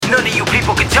None of you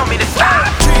people can tell me to stop.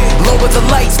 Lower the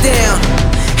lights down,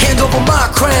 hand over my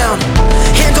crown,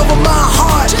 hand over my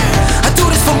heart. I do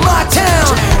this for my town,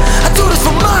 I do this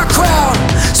for my crowd.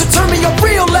 So turn me up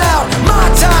real loud. My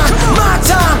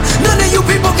time, none of you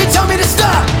people can tell me to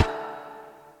stop.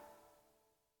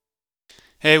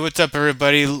 Hey, what's up,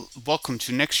 everybody? Welcome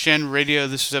to Next Gen Radio.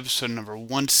 This is episode number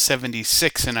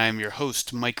 176, and I am your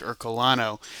host, Mike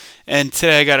Ercolano. And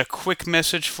today I got a quick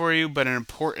message for you, but an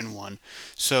important one.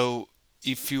 So,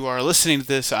 if you are listening to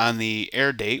this on the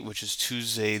air date, which is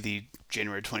Tuesday, the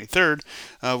January 23rd,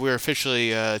 we're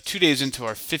officially 2 days into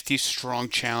our 50 Strong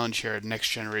Challenge here at Next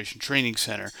Generation Training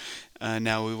Center.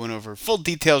 Now, we went over full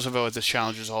details about what this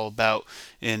challenge is all about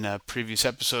in previous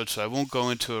episodes, so I won't go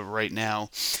into it right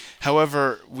now.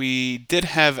 However, we did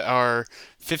have our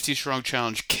 50 Strong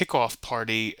Challenge kickoff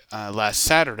party last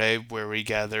Saturday, where we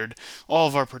gathered all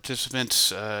of our participants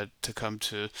to come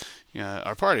to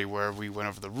our party, where we went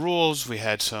over the rules. We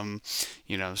had some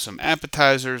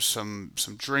appetizers, some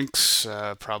drinks,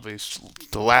 probably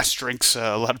the last drinks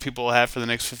a lot of people will have for the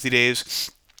next 50 days.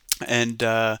 And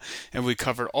we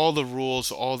covered all the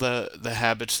rules, all the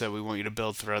habits that we want you to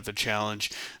build throughout the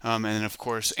challenge, and then of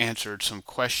course answered some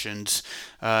questions.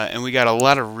 And we got a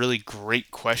lot of really great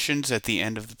questions at the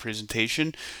end of the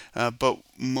presentation, but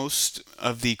most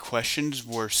of the questions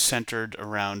were centered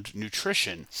around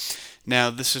nutrition. Now,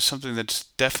 this is something that's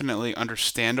definitely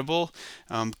understandable,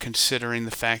 considering the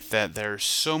fact that there's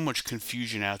so much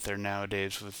confusion out there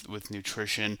nowadays with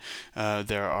nutrition.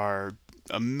 There are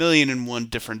 1,000,001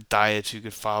 different diets you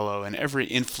could follow, and every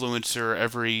influencer,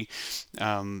 every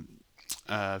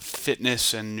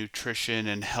fitness and nutrition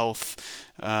and health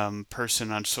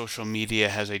person on social media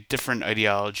has a different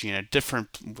ideology and a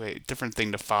different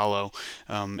thing to follow.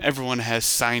 Everyone has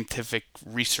scientific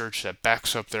research that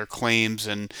backs up their claims,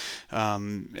 and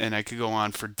I could go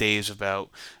on for days about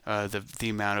the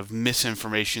amount of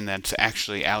misinformation that's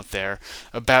actually out there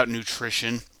about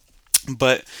nutrition.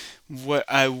 But what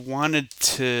I wanted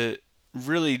to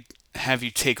really have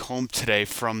you take home today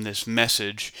from this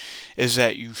message is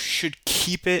that you should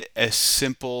keep it as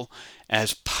simple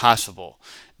as possible.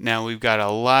 Now, we've got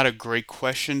a lot of great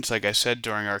questions, like I said,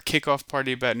 during our kickoff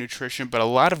party about nutrition, but a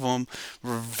lot of them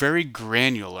were very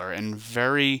granular and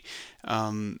very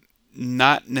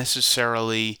not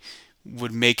necessarily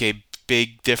would make a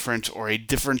big difference or a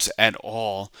difference at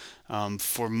all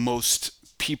for most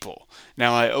people.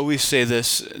 Now, I always say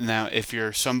this. Now, if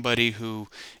you're somebody who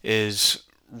is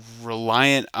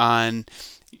reliant on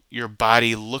your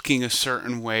body looking a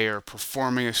certain way or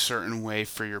performing a certain way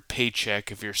for your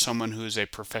paycheck, if you're someone who's a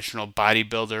professional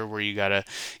bodybuilder where you gotta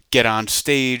get on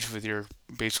stage with your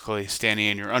basically standing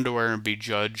in your underwear and be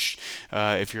judged,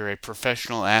 if you're a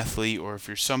professional athlete, or if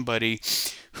you're somebody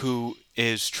who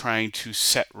is trying to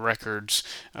set records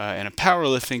in a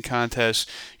powerlifting contest,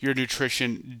 your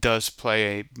nutrition does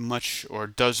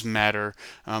does matter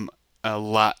a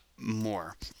lot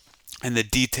more. And the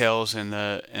details and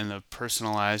the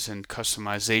personalized and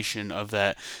customization of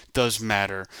that does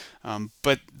matter.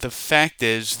 But the fact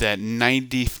is that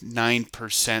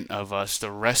 99% of us,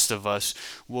 the rest of us,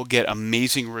 will get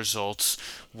amazing results.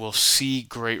 We'll see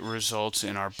great results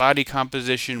in our body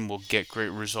composition. We'll get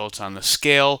great results on the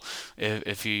scale.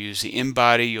 If you use the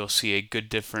InBody, you'll see a big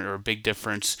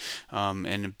difference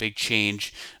and a big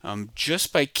change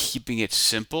just by keeping it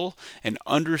simple and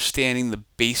understanding the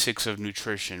basics of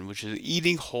nutrition, which is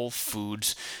eating whole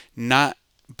foods, not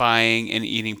buying and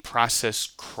eating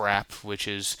processed crap, which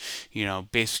is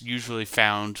usually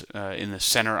found in the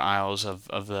center aisles of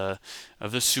the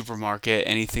supermarket.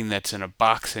 Anything that's in a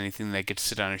box, anything that could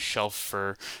sit on a shelf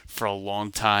for a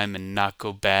long time and not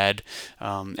go bad,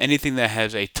 anything that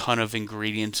has a ton of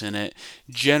ingredients in it,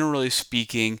 generally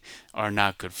speaking, are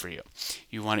not good for you.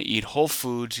 You want to eat whole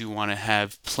foods. You want to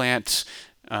have plant-based.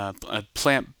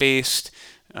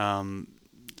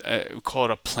 Call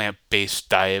it a plant-based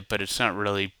diet, but it's not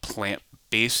really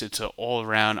plant-based. It's an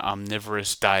all-around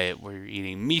omnivorous diet where you're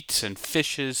eating meats and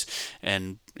fishes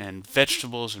and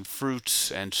vegetables and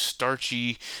fruits and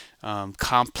starchy,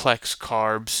 complex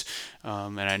carbs.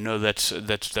 And I know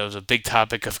that was a big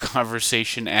topic of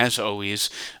conversation as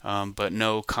always. But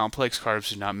no, complex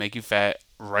carbs do not make you fat.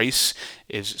 Rice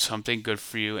is something good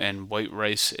for you, and white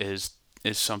rice is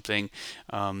something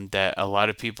that a lot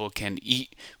of people can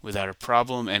eat without a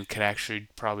problem and could actually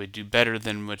probably do better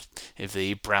than if they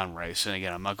eat brown rice. And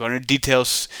again, I'm not going into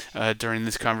details during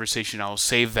this conversation. I'll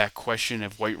save that question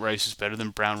if white rice is better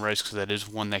than brown rice, because that is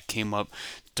one that came up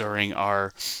during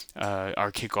our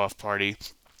kickoff party.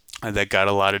 that got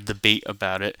a lot of debate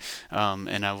about it,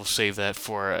 and I will save that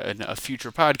for a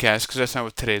future podcast because that's not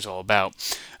what today's all about.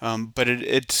 But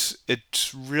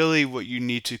it's really what you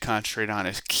need to concentrate on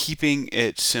is keeping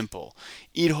it simple.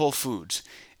 Eat whole foods.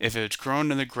 If it's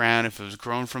grown in the ground, if it was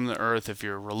grown from the earth, if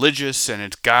you're religious and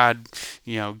it's God,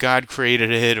 God created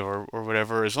it or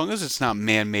whatever, as long as it's not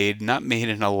man-made, not made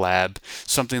in a lab,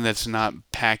 something that's not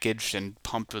packaged and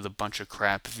pumped with a bunch of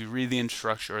crap. If you read the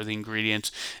instruction or the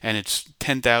ingredients and it's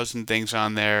 10,000 things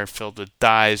on there filled with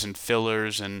dyes and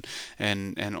fillers and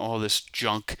all this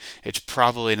junk, it's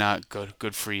probably not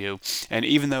good for you. And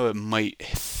even though it might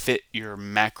fit your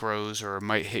macros or it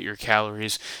might hit your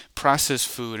calories, processed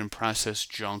food and processed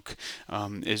junk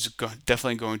is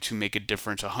definitely going to make a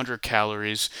difference. 100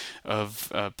 calories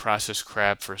of processed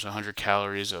crap versus 100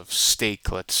 calories of steak,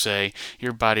 let's say,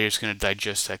 your body is going to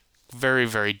digest that very,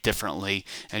 very differently,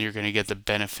 and you're going to get the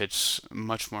benefits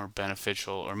much more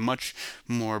beneficial or much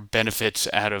more benefits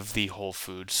out of the whole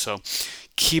foods. So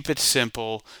keep it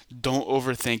simple. Don't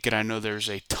overthink it. I know there's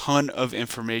a ton of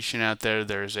information out there.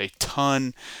 There's a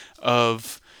ton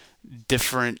of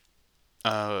different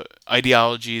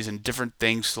ideologies and different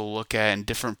things to look at and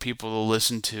different people to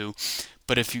listen to.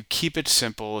 But if you keep it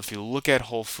simple, if you look at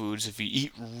whole foods, if you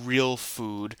eat real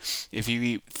food, if you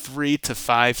eat 3 to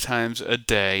 5 times a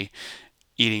day,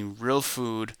 eating real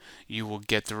food, you will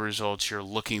get the results you're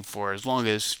looking for as long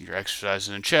as your exercise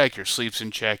is in check, your sleep's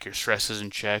in check, your stress is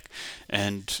in check,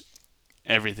 and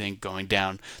everything going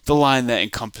down the line that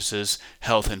encompasses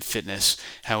health and fitness.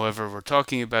 However, we're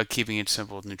talking about keeping it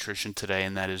simple with nutrition today,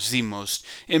 and that is the most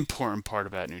important part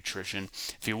about nutrition.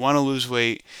 If you want to lose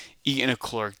weight, eat in a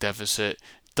caloric deficit.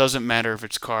 Doesn't matter if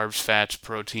it's carbs, fats,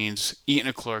 proteins, eat in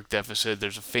a caloric deficit.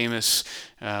 There's a famous,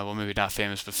 well, maybe not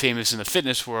famous, but famous in the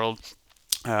fitness world,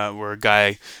 where a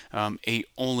guy ate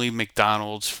only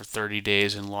McDonald's for 30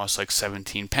 days and lost like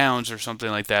 17 pounds or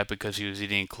something like that because he was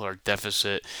eating a caloric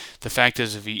deficit. The fact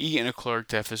is, if you eat in a caloric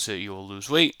deficit, you will lose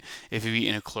weight. If you eat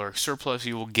in a caloric surplus,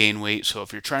 you will gain weight. So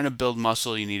if you're trying to build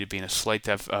muscle, you need to be in a slight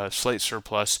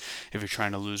surplus. If you're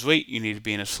trying to lose weight, you need to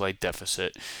be in a slight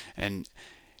deficit. And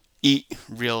eat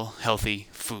real healthy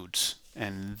foods.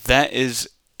 And that is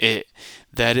it.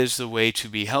 That is the way to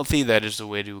be healthy. That is the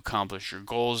way to accomplish your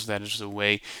goals. That is the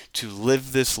way to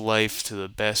live this life to the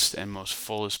best and most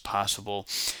fullest possible.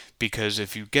 Because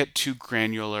if you get too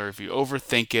granular, if you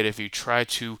overthink it, if you try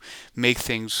to make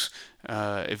things,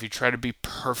 if you try to be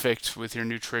perfect with your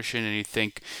nutrition and you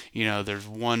think, there's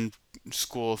one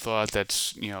school of thought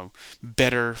that's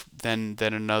better than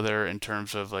another in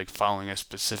terms of like following a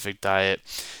specific diet,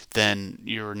 then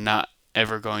you're not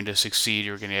ever going to succeed.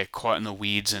 You're going to get caught in the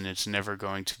weeds, and it's never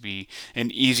going to be an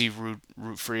easy route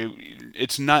for you.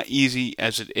 It's not easy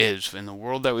as it is in the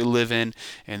world that we live in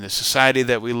the society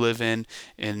that we live in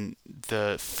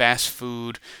the fast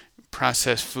food,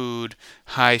 processed food,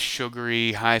 high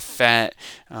sugary, high fat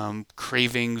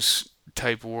cravings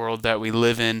type world that we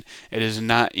live in. It is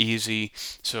not easy,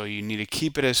 so you need to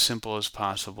keep it as simple as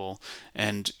possible,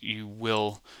 and you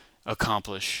will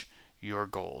accomplish your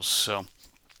goals. So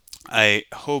I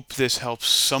hope this helps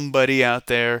somebody out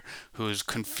there who's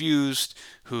confused,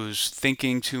 who's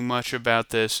thinking too much about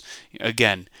this.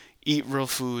 Again, eat real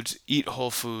foods, eat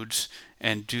whole foods,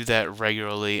 and do that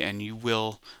regularly, and you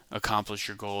will accomplish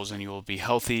your goals, and you will be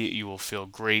healthy, you will feel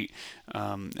great,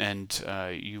 and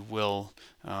you will,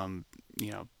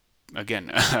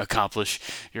 again, accomplish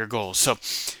your goals. So,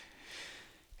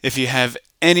 if you have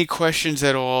any questions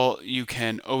at all, you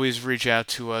can always reach out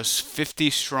to us.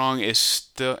 50 Strong is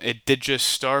still, it did just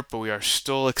start, but we are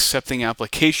still accepting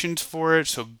applications for it.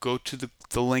 So go to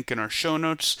the link in our show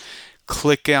notes,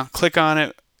 click on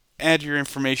it, add your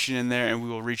information in there, and we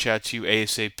will reach out to you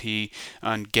ASAP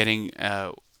on getting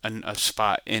a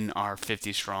spot in our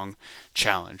 50 Strong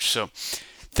challenge. So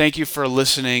thank you for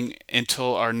listening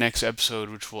until our next episode,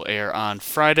 which will air on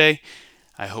Friday.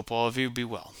 I hope all of you be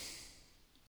well.